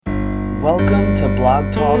Welcome to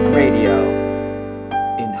Blog Talk Radio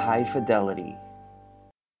in high fidelity.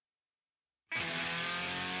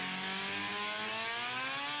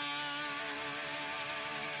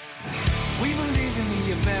 We believe in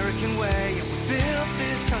the American way, and we built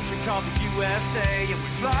this country called the USA, and we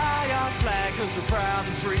fly our flag because we're proud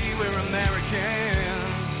and free, we're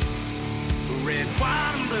Americans. Red,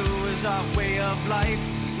 white, and blue is our way of life.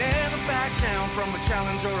 Never back down from a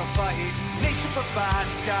challenge or a fight. Nature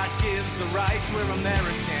provides, God gives the rights, we're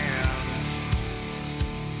Americans.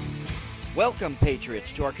 Welcome,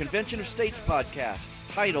 Patriots, to our Convention of States podcast,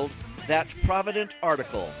 titled That Provident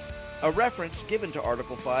Article, a reference given to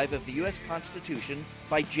Article 5 of the U.S. Constitution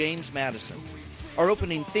by James Madison. Our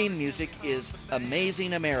opening theme music is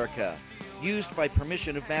Amazing America, used by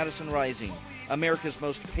permission of Madison Rising, America's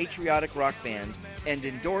most patriotic rock band and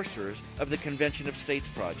endorsers of the Convention of States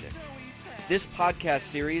project. This podcast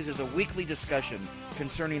series is a weekly discussion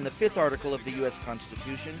concerning the fifth article of the U.S.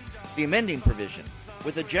 Constitution, the amending provision,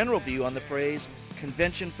 with a general view on the phrase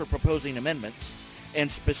Convention for Proposing Amendments,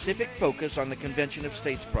 and specific focus on the Convention of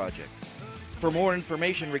States project. For more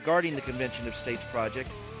information regarding the Convention of States project,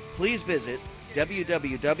 please visit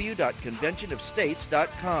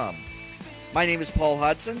www.conventionofstates.com. My name is Paul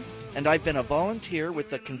Hodson, and I've been a volunteer with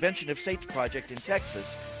the Convention of States project in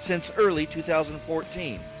Texas since early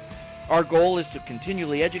 2014. Our goal is to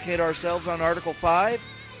continually educate ourselves on Article 5,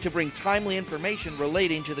 to bring timely information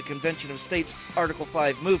relating to the Convention of States Article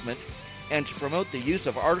 5 movement, and to promote the use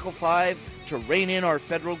of Article 5 to rein in our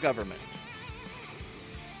federal government.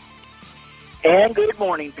 And good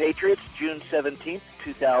morning, Patriots. June 17th,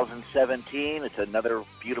 2017. It's another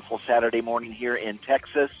beautiful Saturday morning here in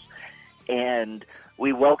Texas, and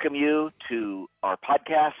we welcome you to our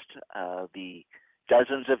podcast, the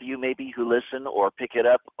dozens of you maybe who listen or pick it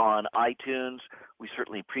up on iTunes. We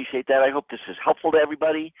certainly appreciate that. I hope this is helpful to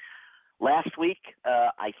everybody. Last week,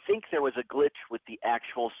 I think there was a glitch with the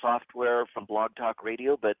actual software from Blog Talk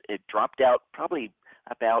Radio, but it dropped out probably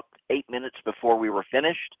about 8 minutes before we were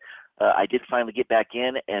finished. I did finally get back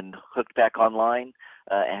in and hooked back online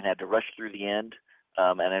and had to rush through the end.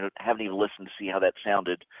 And I haven't even listened to see how that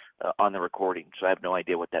sounded on the recording, so I have no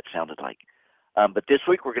idea what that sounded like. But this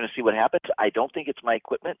week we're going to see what happens. I don't think it's my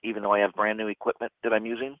equipment, even though I have brand new equipment that I'm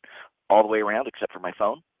using all the way around except for my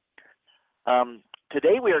phone.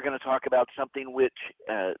 Today we are going to talk about something which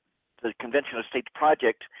the Convention of States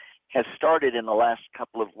project has started in the last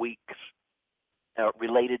couple of weeks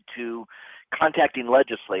related to contacting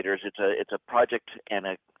legislators. It's a project and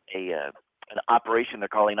an operation they're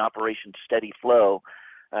calling Operation Steady Flow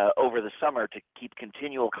over the summer to keep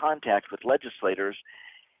continual contact with legislators.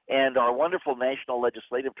 And our wonderful National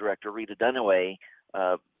Legislative Director, Rita Dunaway,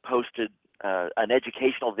 posted an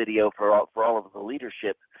educational video for all of the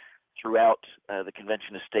leadership throughout the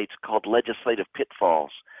Convention of States called Legislative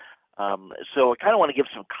Pitfalls. So I kind of want to give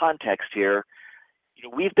some context here. You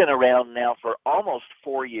know, we've been around now for almost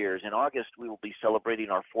 4 years. In August, we will be celebrating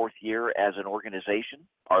our 4th year as an organization,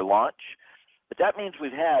 our launch. But that means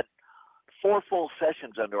we've had 4 full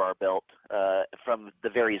sessions under our belt from the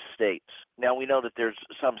various states. Now, we know that there's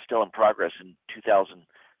some still in progress in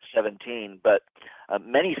 2017, but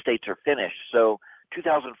many states are finished. So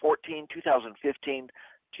 2014, 2015,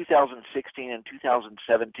 2016, and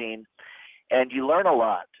 2017, and you learn a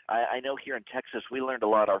lot. I know here in Texas, we learned a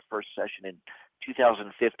lot our first session in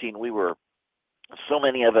 2015. So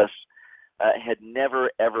many of us had never,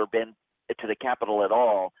 ever been to the Capitol at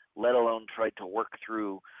all, let alone tried to work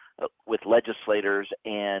through with legislators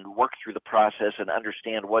and work through the process and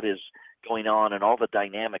understand what is going on and all the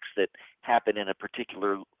dynamics that happen in a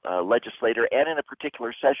particular legislator and in a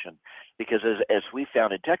particular session. Because as we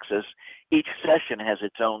found in Texas, each session has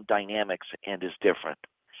its own dynamics and is different.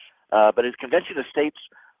 But as Convention of States,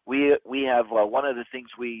 we have one of the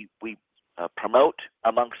things we promote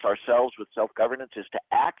amongst ourselves with self-governance is to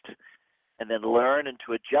act and then learn and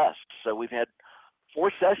to adjust. So we've had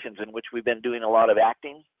 4 sessions in which we've been doing a lot of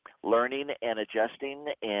acting, learning, and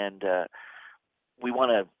adjusting, and we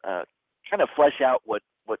want to kind of flesh out what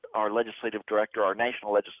our legislative director, our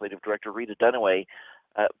national legislative director, Rita Dunaway,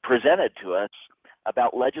 presented to us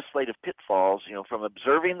about legislative pitfalls, you know, from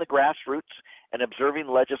observing the grassroots and observing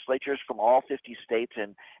legislatures from all 50 states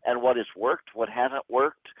and what has worked, what hasn't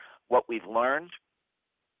worked, what we've learned.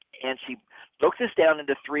 And she broke this down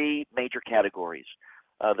into 3 major categories.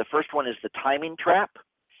 The first one is the timing trap,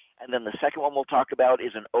 and then the second one we'll talk about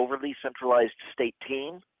is an overly centralized state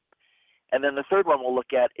team, and then the third one we'll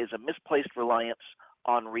look at is a misplaced reliance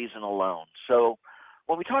on reason alone. So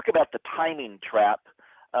when we talk about the timing trap,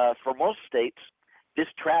 for most states, this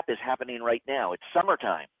trap is happening right now. It's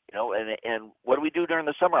summertime. And what do we do during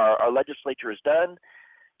the summer? Our legislature is done.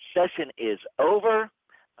 Session is over.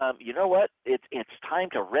 You know what? It's time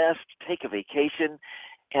to rest, take a vacation.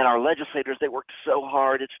 And our legislators, they worked so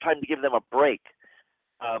hard. It's time to give them a break.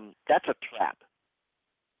 That's a trap.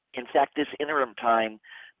 In fact, this interim time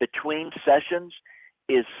between sessions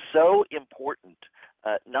is so important,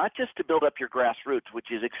 not just to build up your grassroots, which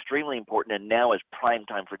is extremely important, and now is prime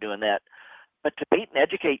time for doing that, but to meet and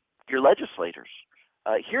educate your legislators.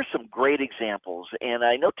 Here's some great examples, and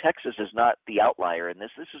I know Texas is not the outlier in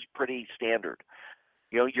this. This is pretty standard.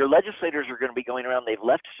 Your legislators are going to be going around. They've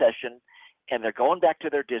left session, and they're going back to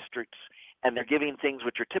their districts, and they're giving things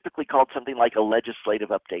which are typically called something like a legislative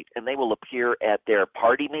update, and they will appear at their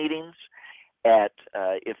party meetings,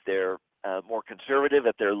 if they're more conservative,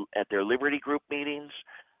 at their Liberty Group meetings.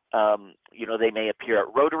 They may appear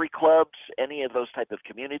at Rotary clubs, any of those type of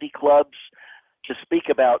community clubs, to speak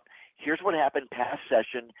about here's what happened past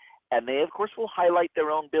session, and they, of course, will highlight their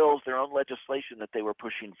own bills, their own legislation that they were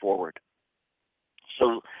pushing forward.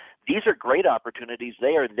 So these are great opportunities.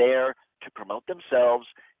 They are there to promote themselves.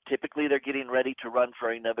 Typically, they're getting ready to run for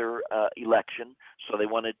another election, so they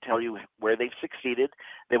want to tell you where they've succeeded.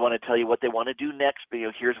 They want to tell you what they want to do next. But,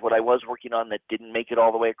 here's what I was working on that didn't make it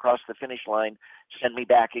all the way across the finish line. Send me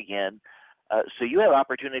back again. So you have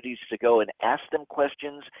opportunities to go and ask them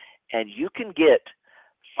questions, and you can get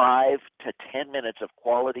 5 to 10 minutes of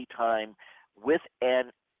quality time with a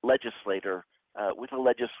legislator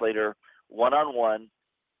one-on-one,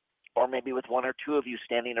 or maybe with one or two of you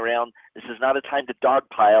standing around. This is not a time to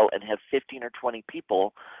dogpile and have 15 or 20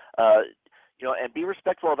 people, and be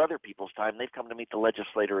respectful of other people's time. They've come to meet the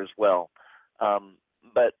legislator as well.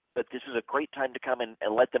 But this is a great time to come and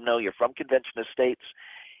let them know you're from Convention of States.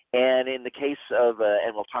 And in the case of,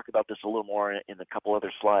 and we'll talk about this a little more in a couple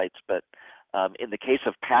other slides, but in the case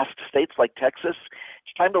of past states like Texas,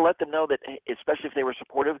 it's time to let them know that, especially if they were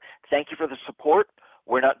supportive, thank you for the support.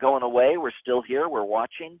 We're not going away. We're still here. We're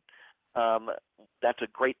watching. That's a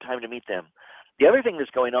great time to meet them. The other thing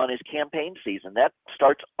that's going on is campaign season. That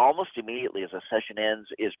starts almost immediately as a session ends,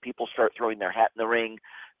 is people start throwing their hat in the ring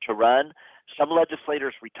to run. Some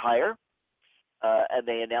legislators retire. And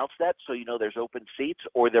they announce that, so there's open seats,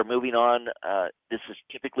 or they're moving on. This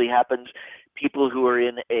typically happens. People who are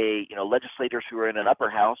in legislators who are in an upper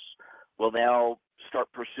house will now start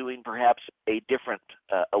pursuing perhaps a different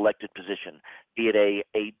elected position, be it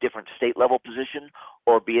a different state level position,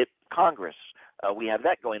 or be it Congress. We have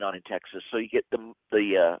that going on in Texas. So you get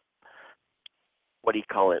the what do you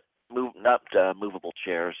call it? Movable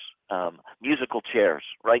chairs, musical chairs,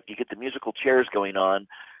 right? You get the musical chairs going on.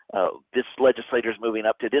 This legislator is moving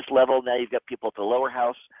up to this level. Now you've got people at the lower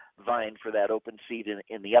house vying for that open seat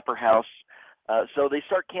in the upper house. So they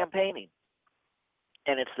start campaigning.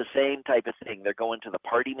 And it's the same type of thing. They're going to the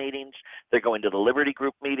party meetings. They're going to the Liberty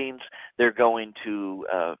Group meetings. They're going to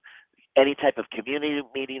any type of community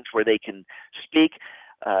meetings where they can speak.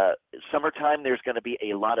 Summertime, there's going to be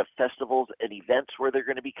a lot of festivals and events where they're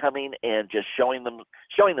going to be coming and just showing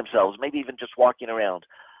themselves, maybe even just walking around.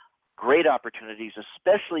 Great opportunities,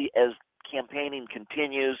 especially as campaigning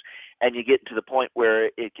continues and you get to the point where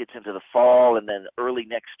it gets into the fall and then early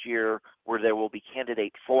next year, where there will be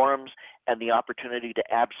candidate forums and the opportunity to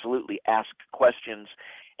absolutely ask questions.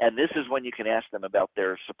 And this is when you can ask them about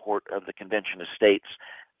their support of the Convention of States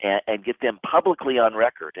and get them publicly on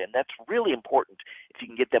record. And that's really important, if you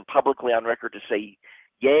can get them publicly on record to say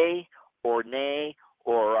yay or nay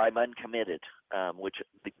or I'm uncommitted, which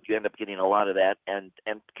you end up getting a lot of that, and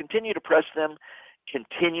continue to press them,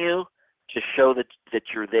 continue to show that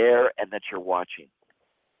you're there and that you're watching.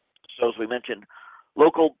 So as we mentioned,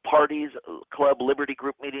 local parties, club, Liberty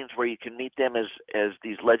Group meetings where you can meet them as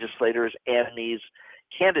these legislators and these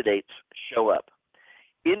candidates show up.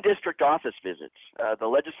 In-district office visits. The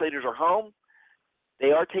legislators are home.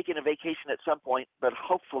 They are taking a vacation at some point, but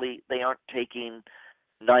hopefully they aren't taking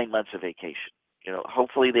 9 months of vacation.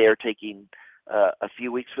 Hopefully they are taking a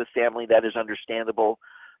few weeks with family. That is understandable.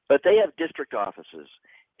 But they have district offices.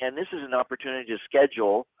 And this is an opportunity to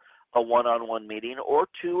schedule a one-on-one meeting or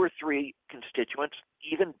 2 or 3 constituents,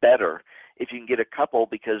 even better if you can get a couple,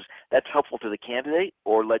 because that's helpful to the candidate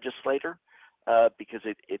or legislator, because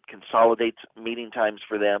it consolidates meeting times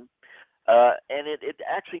for them. And it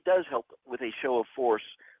actually does help with a show of force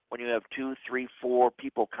when you have 2, 3, 4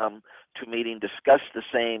 people come to a meeting, discuss the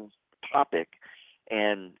same topic,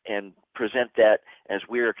 and present that as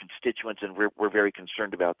we're constituents and we're very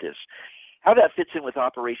concerned about this. How that fits in with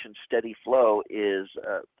Operation Steady Flow is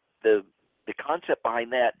the concept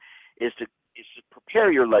behind that is to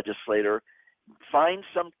prepare your legislator find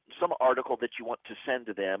some article that you want to send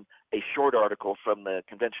to them, a short article from the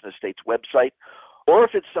Convention of States website, or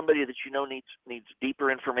if it's somebody that you know needs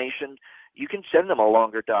deeper information, you can send them a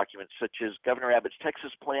longer document, such as Governor Abbott's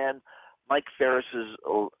Texas plan, Mike Ferris's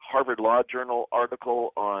Harvard Law Journal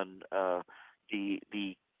article on the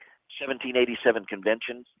 1787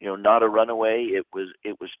 convention. Not a runaway. It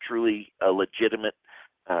was truly a legitimate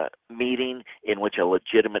meeting in which a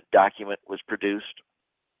legitimate document was produced.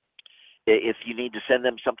 If you need to send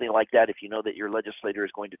them something like that, if you know that your legislator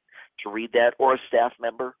is going to read that, or a staff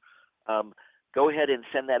member, go ahead and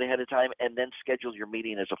send that ahead of time, and then schedule your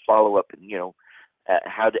meeting as a follow-up. And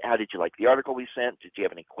how did you like the article we sent? Did you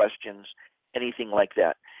have any questions? Anything like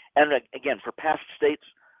that. And again, for past states,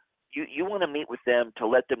 you want to meet with them to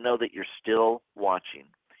let them know that you're still watching,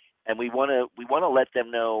 and we want to let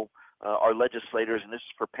them know, our legislators, and this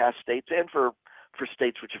is for past states and for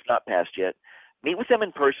states which have not passed yet. Meet with them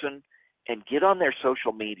in person and get on their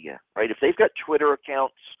social media. Right? If they've got Twitter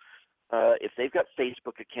accounts, if they've got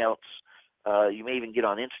Facebook accounts, you may even get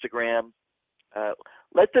on Instagram.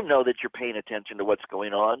 Let them know that you're paying attention to what's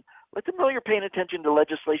going on. Let them know you're paying attention to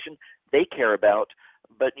legislation they care about,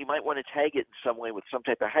 but you might want to tag it in some way with some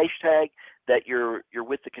type of hashtag that you're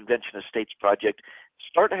with the Convention of States project.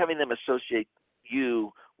 Start having them associate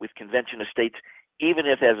you with Convention of States, even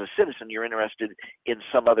if as a citizen you're interested in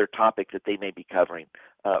some other topic that they may be covering.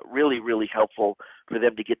 Really, really helpful for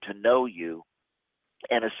them to get to know you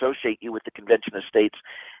and associate you with the Convention of States,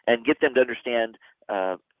 and get them to understand,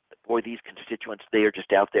 boy, these constituents, they are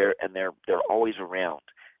just out there, and they're always around,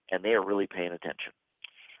 and they are really paying attention.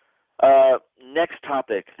 Next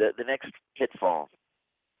topic, the next pitfall: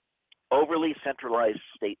 overly centralized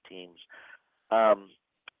state teams.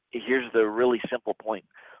 Here's the really simple point.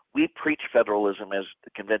 We preach federalism as the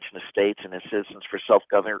Convention of States and as Citizens for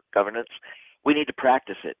Self-Governance. We need to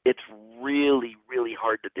practice it. It's really, really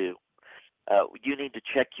hard to do. You need to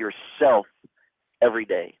check yourself every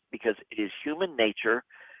day, because it is human nature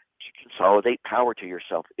to consolidate power to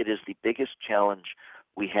yourself. It is the biggest challenge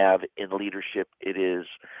we have in leadership. It is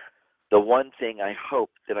the one thing I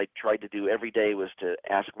hope that I tried to do every day was to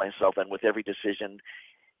ask myself, and with every decision,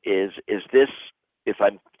 is this, if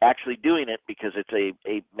I'm actually doing it because it's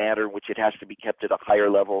a matter which it has to be kept at a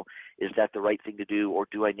higher level, is that the right thing to do, or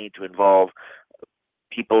do I need to involve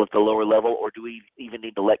people at the lower level, or do we even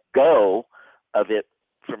need to let go of it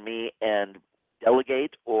from me and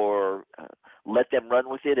delegate, or let them run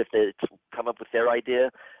with it? If it's come up with their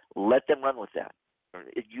idea, let them run with that.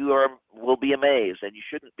 You will be amazed, and you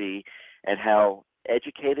shouldn't be, at how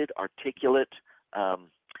educated, articulate,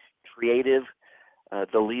 creative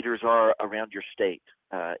the leaders are around your state,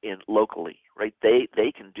 locally, right?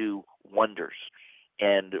 They can do wonders,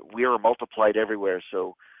 and we are multiplied everywhere.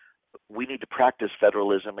 So we need to practice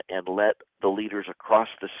federalism and let the leaders across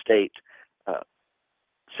the state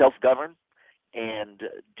self-govern and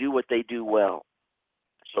do what they do well.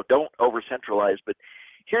 So don't over-centralize. But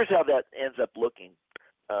here's how that ends up looking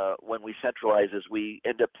when we centralize: is we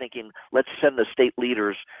end up thinking, let's send the state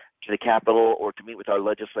leaders to the Capitol or to meet with our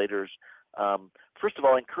legislators. First of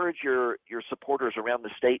all, encourage your supporters around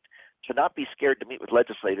the state to not be scared to meet with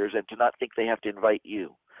legislators and to not think they have to invite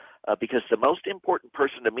you, because the most important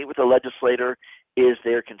person to meet with a legislator is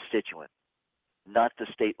their constituent, not the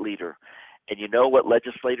state leader. And you know what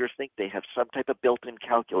legislators think? They have some type of built-in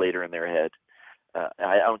calculator in their head.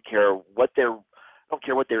 I don't care what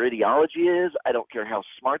their ideology is. I don't care how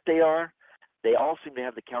smart they are. They all seem to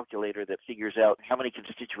have the calculator that figures out how many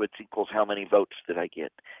constituents equals how many votes that I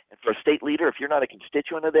get. And for a state leader, if you're not a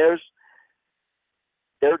constituent of theirs,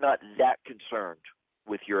 they're not that concerned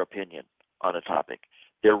with your opinion on a topic.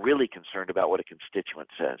 They're really concerned about what a constituent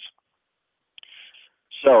says.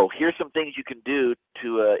 So here's some things you can do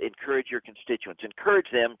to encourage your constituents.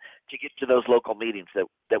 Encourage them to get to those local meetings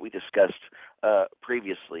that we discussed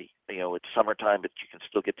previously. It's summertime, but you can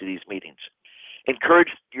still get to these meetings. Encourage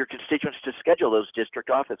your constituents to schedule those district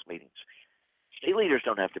office meetings. State leaders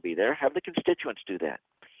don't have to be there. Have the constituents do that.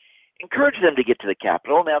 Encourage them to get to the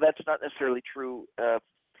Capitol. Now, that's not necessarily true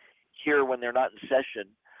here when they're not in session,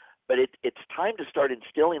 but it's time to start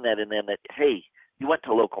instilling that in them that, hey, you went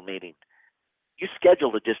to a local meeting. You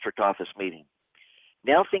scheduled a district office meeting.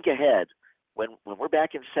 Now think ahead. When we're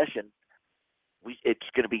back in session, it's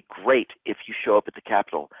going to be great if you show up at the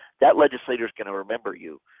Capitol. That legislator is going to remember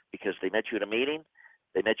you because they met you at a meeting,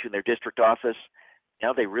 they met you in their district office.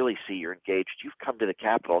 Now they really see you're engaged. You've come to the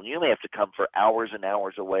Capitol, and you may have to come for hours and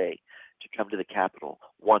hours away to come to the Capitol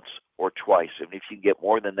once or twice. And if you can get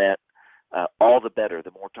more than that, all the better,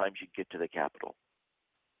 the more times you get to the Capitol.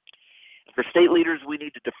 For state leaders, we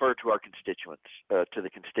need to defer to our constituents, to the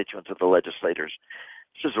constituents of the legislators.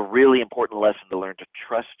 This is a really important lesson to learn, to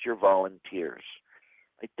trust your volunteers.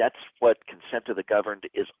 Right? That's what consent of the governed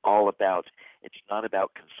is all about. It's not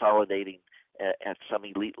about consolidating at some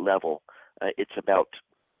elite level. It's about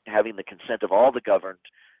having the consent of all the governed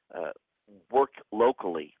work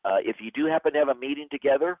locally. If you do happen to have a meeting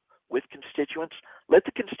together with constituents, let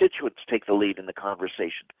the constituents take the lead in the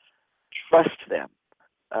conversation. Trust them.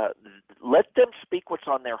 Let them speak what's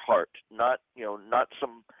on their heart, not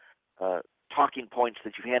some talking points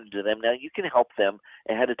that you've handed to them. Now, you can help them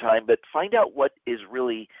ahead of time, but find out what is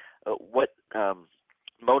really what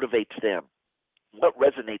motivates them, what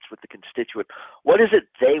resonates with the constituent. What is it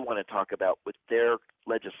they want to talk about with their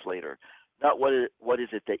legislator? Not what is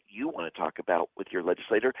it that you want to talk about with your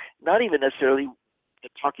legislator, not even necessarily the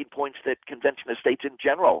talking points that Convention of States in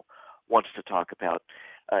general wants to talk about.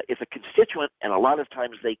 If a constituent, and a lot of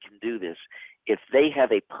times they can do this, if they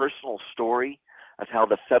have a personal story of how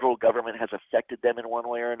the federal government has affected them in one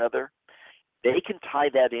way or another, they can tie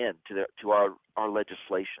that in to our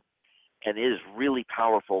legislation. And it is really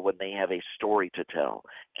powerful when they have a story to tell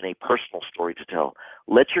and a personal story to tell.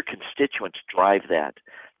 Let your constituents drive that.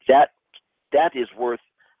 That is worth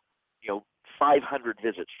 500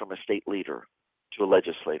 visits from a state leader to a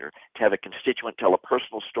legislator, to have a constituent tell a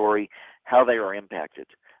personal story, how they are impacted.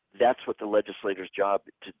 That's what the legislator's job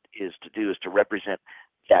is to represent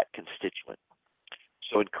that constituent.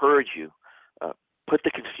 So encourage you, put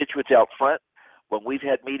the constituents out front. When we've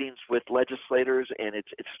had meetings with legislators and it's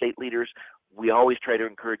state leaders, we always try to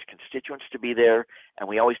encourage constituents to be there, and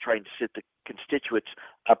we always try and sit the constituents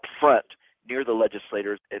up front near the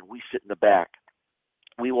legislators, and we sit in the back.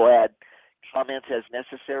 We will add comments as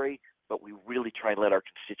necessary, but we really try and let our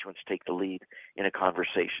constituents take the lead in a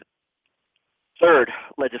conversation. Third,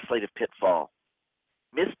 legislative pitfall: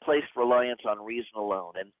 misplaced reliance on reason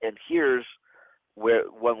alone. And here's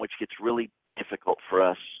one which gets really difficult for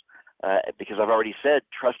us, because I've already said,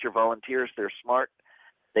 trust your volunteers. They're smart.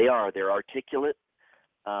 They're articulate.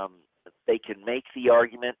 They can make the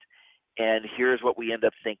argument. And here's what we end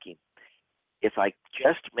up thinking: if I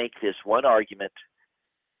just make this one argument,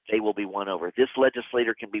 they will be won over. This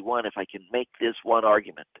legislator can be won if I can make this one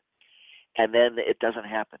argument. And then it doesn't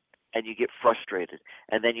happen. And you get frustrated.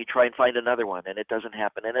 And then you try and find another one, and it doesn't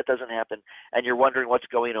happen, and it doesn't happen. And you're wondering what's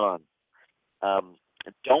going on.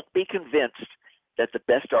 Don't be convinced that the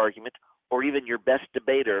best argument or even your best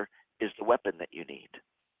debater is the weapon that you need.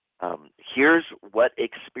 Here's what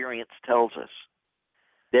experience tells us.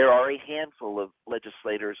 There are a handful of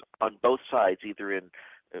legislators on both sides, either in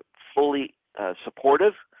fully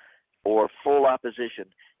supportive or full opposition,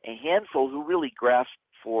 a handful who really grasp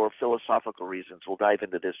for philosophical reasons. We'll dive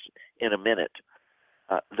into this in a minute.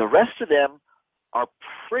 The rest of them are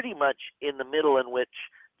pretty much in the middle, in which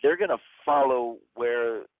they're going to follow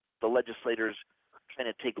where the legislators kind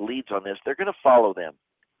of take leads on this. They're going to follow them.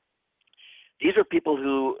 These are people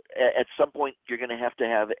who, at some point, you're going to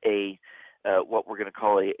have a what we're going to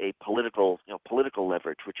call a political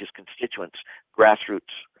leverage, which is constituents, grassroots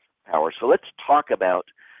power. So let's talk about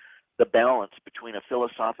the balance between a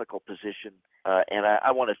philosophical position, and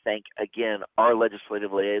I want to thank, again, our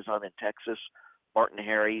legislative liaison in Texas, Martin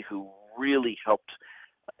Harry, who really helped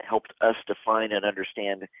us define and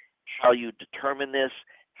understand how you determine this,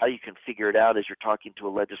 how you can figure it out as you're talking to a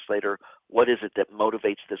legislator. What is it that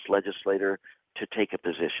motivates this legislator to take a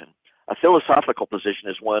position? A philosophical position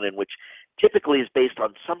is one in which typically is based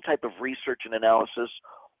on some type of research and analysis,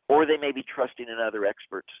 or they may be trusting in other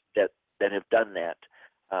experts that have done that,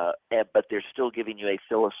 but they're still giving you a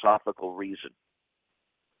philosophical reason.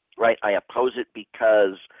 Right? I oppose it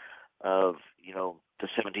because of, the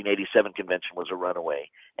 1787 convention was a runaway.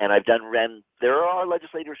 And there are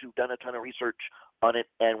legislators who've done a ton of research on it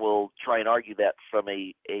and will try and argue that from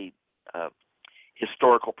a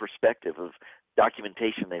historical perspective of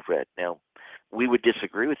documentation they've read. Now, we would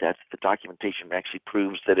disagree with that. The documentation actually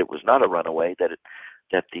proves that it was not a runaway,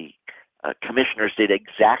 that the commissioners did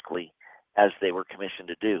exactly as they were commissioned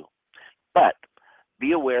to do. But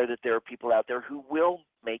be aware that there are people out there who will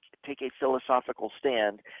take a philosophical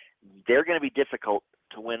stand. They're going to be difficult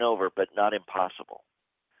to win over, but not impossible.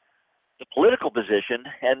 The political position,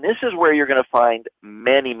 and this is where you're going to find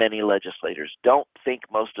many, many legislators. Don't think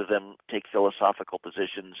most of them take philosophical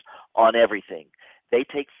positions on everything. They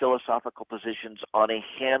take philosophical positions on a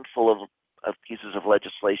handful of pieces of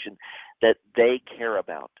legislation that they care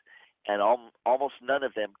about. And almost none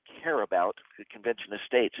of them care about the Convention of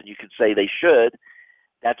States. And you could say they should.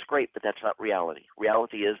 That's great, but that's not reality.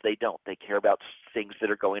 Reality is they don't. They care about things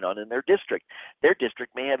that are going on in their district. Their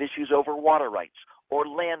district may have issues over water rights or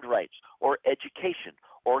land rights or education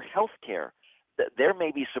or health care. There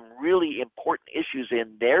may be some really important issues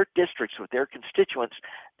in their districts with their constituents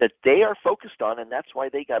that they are focused on, and that's why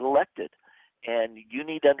they got elected. And you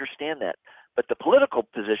need to understand that. But the political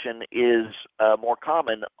position is more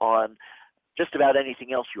common on just about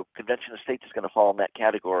anything else. Your convention of states is going to fall in that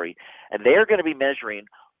category. And they are going to be measuring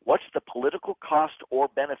what's the political cost or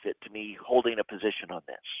benefit to me holding a position on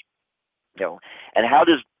this.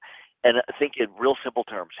 And think in real simple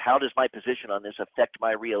terms, how does my position on this affect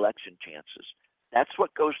my reelection chances? That's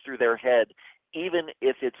what goes through their head, even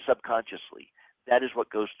if it's subconsciously. That is what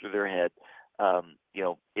goes through their head.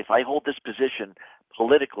 If I hold this position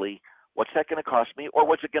politically, what's that going to cost me, or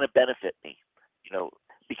what's it going to benefit me?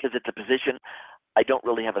 Because it's a position I don't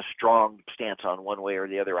really have a strong stance on one way or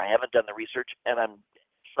the other. I haven't done the research, and I'm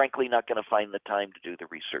frankly not going to find the time to do the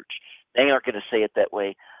research. They aren't going to say it that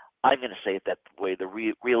way. I'm going to say it that way.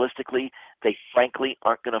 Realistically, they frankly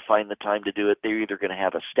aren't going to find the time to do it. They're either going to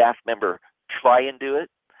have a staff member try and do it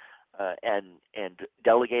and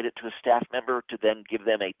delegate it to a staff member to then give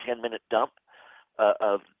them a 10-minute dump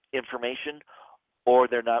of information, or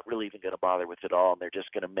they're not really even going to bother with it all, and they're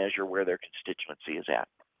just going to measure where their constituency is at.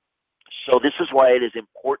 So this is why it is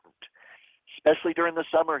important, especially during the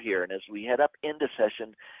summer here and as we head up into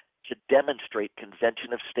session, to demonstrate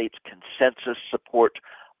Convention of States consensus support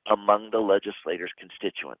among the legislators'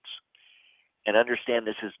 constituents. And understand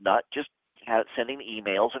this is not just sending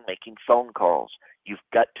emails and making phone calls. You've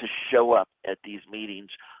got to show up at these meetings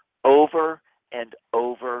over and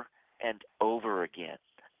over and over again.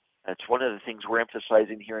 That's one of the things we're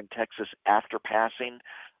emphasizing here in Texas after passing.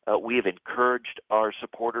 We have encouraged our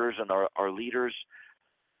supporters and our leaders,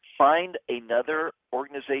 find another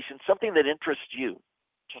organization, something that interests you,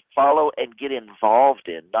 to follow and get involved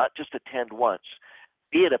in, not just attend once.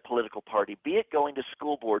 Be it a political party, be it going to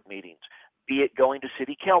school board meetings, be it going to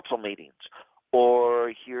city council meetings,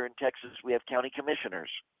 or here in Texas we have county commissioners,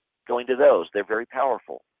 going to those. They're very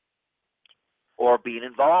powerful. Or being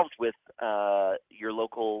involved with your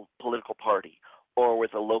local political party, or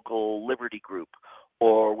with a local liberty group,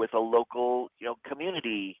 or with a local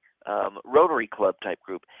community Rotary Club type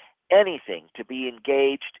group. Anything to be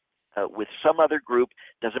engaged with some other group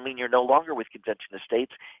doesn't mean you're no longer with Convention of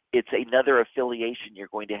States. It's another affiliation you're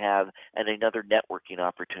going to have and another networking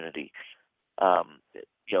opportunity.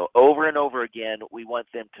 Over and over again, we want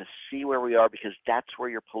them to see where we are, because that's where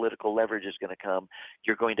your political leverage is going to come.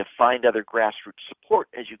 You're going to find other grassroots support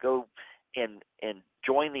as you go and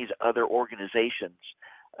join these other organizations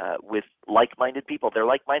with like-minded people. They're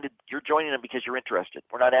like-minded. You're joining them because you're interested.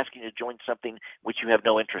 We're not asking you to join something which you have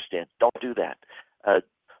no interest in. Don't do that.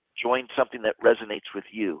 Join something that resonates with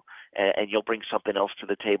you, and you'll bring something else to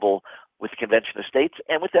the table with Convention of States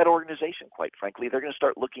and with that organization, quite frankly. They're going to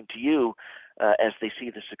start looking to you as they see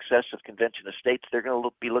the success of Convention of States. They're going to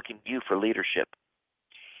be looking to you for leadership.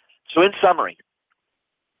 So in summary,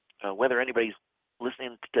 whether anybody's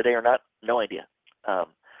listening today or not, no idea.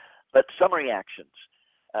 But summary actions.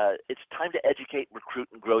 It's time to educate, recruit,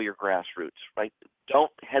 and grow your grassroots, right?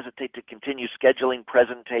 Don't hesitate to continue scheduling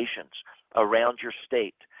presentations around your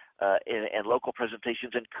state and local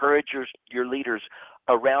presentations. Encourage your leaders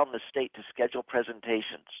around the state to schedule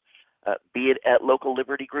presentations, be it at local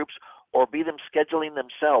liberty groups or be them scheduling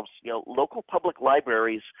themselves. Local public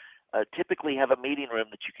libraries typically have a meeting room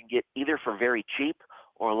that you can get either for very cheap,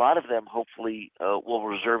 or a lot of them hopefully will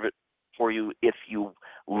reserve it for you if you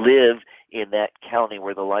live in that county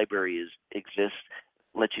where the library exists,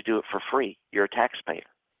 let you do it for free. You're a taxpayer.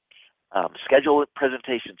 Schedule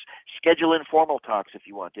presentations. Schedule informal talks if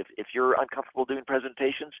you want. If you're uncomfortable doing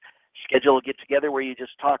presentations, schedule a get-together where you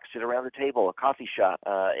just talk, sit around the table, a coffee shop,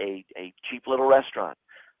 a cheap little restaurant.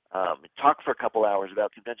 Talk for a couple hours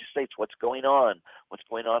about Convention of States, what's going on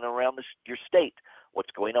around your state,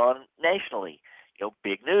 what's going on nationally.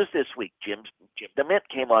 Big news this week. Jim DeMint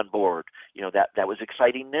came on board. That was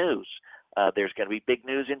exciting news. There's going to be big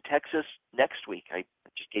news in Texas next week. I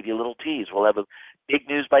just gave you a little tease. We'll have a big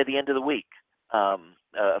news by the end of the week of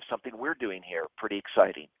something we're doing here. Pretty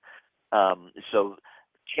exciting. So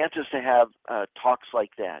chances to have talks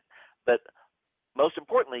like that. But most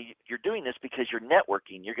importantly, you're doing this because you're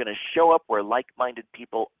networking. You're going to show up where like-minded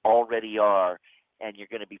people already are, and you're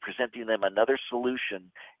going to be presenting them another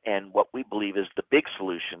solution, and what we believe is the big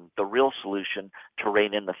solution, the real solution to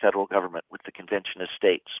rein in the federal government with the Convention of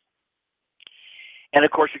States. And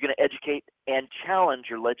of course, you're going to educate and challenge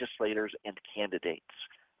your legislators and candidates.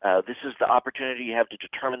 This is the opportunity you have to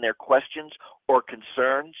determine their questions or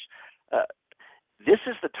concerns. This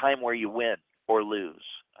is the time where you win or lose.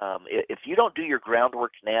 If you don't do your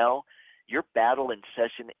groundwork now, your battle in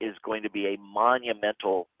session is going to be a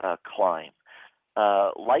monumental climb.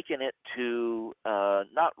 Liken it to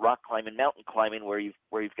not rock climbing, mountain climbing, where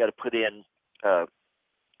you've got to put in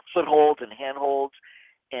footholds and handholds,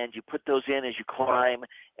 and you put those in as you climb,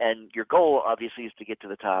 and your goal obviously is to get to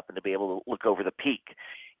the top and to be able to look over the peak.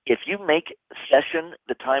 If you make session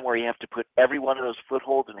the time where you have to put every one of those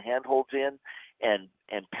footholds and handholds in and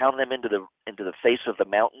pound them into the face of the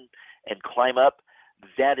mountain and climb up,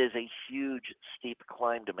 that is a huge, steep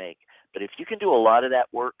climb to make. But if you can do a lot of that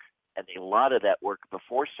work and a lot of that work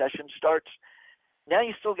before session starts, now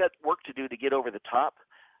you still got work to do to get over the top.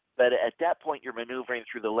 But at that point, you're maneuvering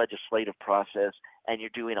through the legislative process, and you're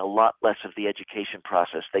doing a lot less of the education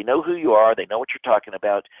process. They know who you are. They know what you're talking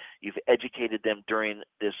about. You've educated them during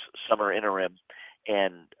this summer interim,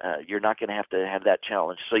 and you're not going to have that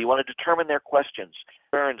challenge. So you want to determine their questions,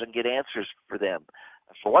 concerns, and get answers for them.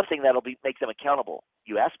 For one thing, that'll make them accountable.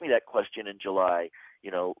 You asked me that question in July,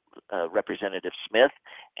 Representative Smith,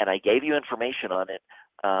 and I gave you information on it.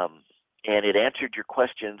 And it answered your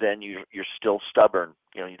questions, and you're still stubborn.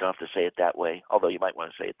 You don't have to say it that way, although you might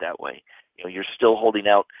want to say it that way. You're still holding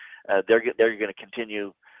out. They're going to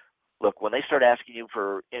continue. Look, when they start asking you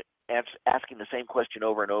asking the same question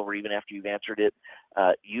over and over, even after you've answered it,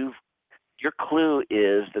 your clue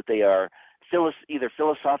is that they are either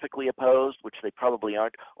philosophically opposed, which they probably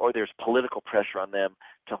aren't, or there's political pressure on them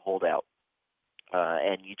to hold out.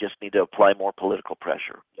 And you just need to apply more political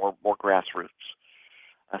pressure, more grassroots.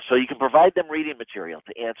 So you can provide them reading material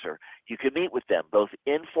to answer. You can meet with them both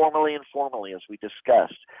informally and formally, as we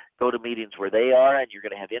discussed. Go to meetings where they are, and you're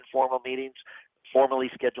going to have informal meetings, formally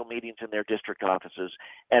scheduled meetings in their district offices,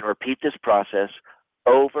 and repeat this process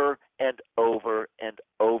over and over and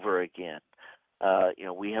over again.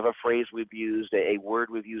 We have a phrase we've used, a word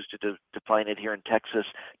we've used to define it here in Texas,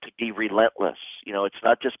 to be relentless. It's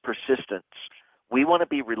not just persistence. We want to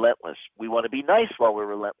be relentless. We want to be nice while we're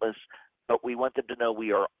relentless, but we want them to know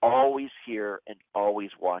we are always here and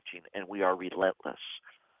always watching, and we are relentless.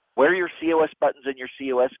 Wear your COS buttons and your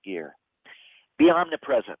COS gear. Be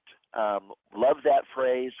omnipresent. Love that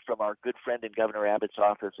phrase from our good friend in Governor Abbott's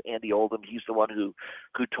office, Andy Oldham. He's the one who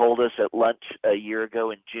told us at lunch a year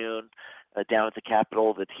ago in June down at the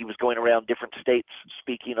Capitol that he was going around different states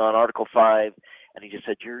speaking on Article 5, and he just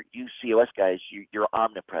said, you COS guys, you're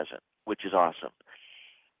omnipresent, which is awesome.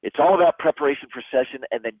 It's all about preparation for session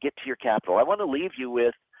and then get to your Capitol. I want to leave you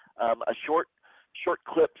with a short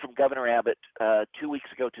clip from Governor Abbott 2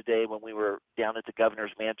 weeks ago today when we were down at the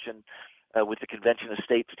governor's mansion with the Convention of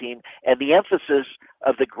States team, and the emphasis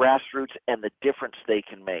of the grassroots and the difference they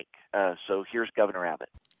can make. So here's Governor Abbott.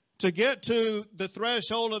 To get to the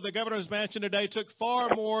threshold of the governor's mansion today took far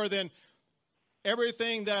more than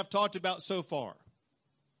everything that I've talked about so far.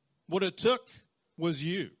 What it took was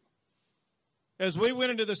you. As we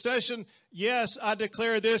went into the session, yes, I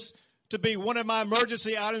declare this to be one of my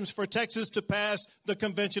emergency items for Texas to pass the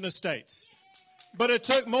Convention of States. But it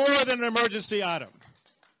took more than an emergency item.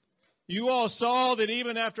 You all saw that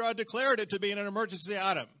even after I declared it to be an emergency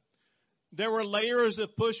item, there were layers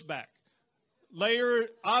of pushback, layered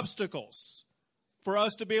obstacles for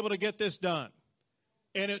us to be able to get this done.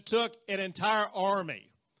 And it took an entire army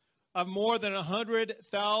of more than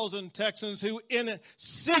 100,000 Texans who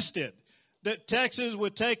insisted that Texas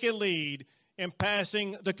would take a lead in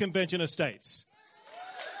passing the Convention of States.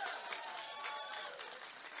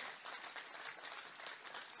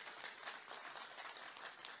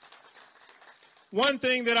 One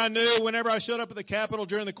thing that I knew whenever I showed up at the Capitol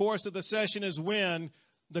during the course of the session is when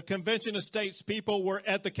the Convention of States people were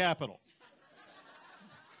at the Capitol.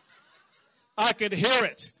 I could hear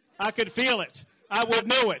it. I could feel it. I would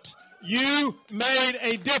know it. You made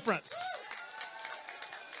a difference.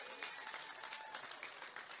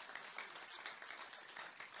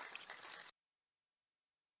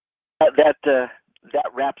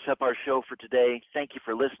 That wraps up our show for today. Thank you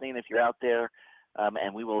for listening if you're out there.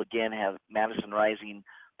 And we will again have Madison Rising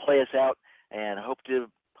play us out, and hope to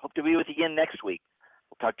be with you again next week.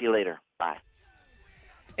 We'll talk to you later. Bye.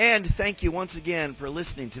 And thank you once again for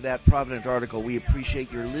listening to that Provident article. We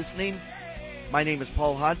appreciate your listening. My name is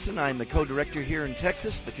Paul Hodson. I'm the co-director here in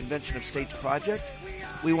Texas, the Convention of States Project.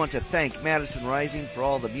 We want to thank Madison Rising for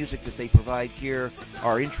all the music that they provide here,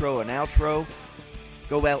 our intro and outro.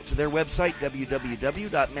 Go out to their website,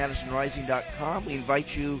 www.madisonrising.com. We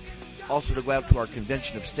invite you also to go out to our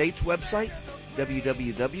Convention of States website,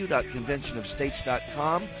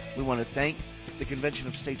 www.conventionofstates.com. We want to thank the Convention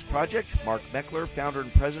of States Project, Mark Meckler, founder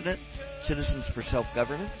and president, Citizens for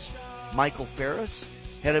Self-Governance, Michael Ferris,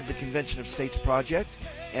 head of the Convention of States Project,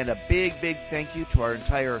 and a big, big thank you to our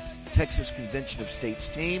entire Texas Convention of States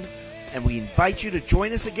team. and we invite you to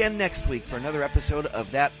join us again next week for another episode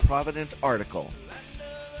of That Provident Article.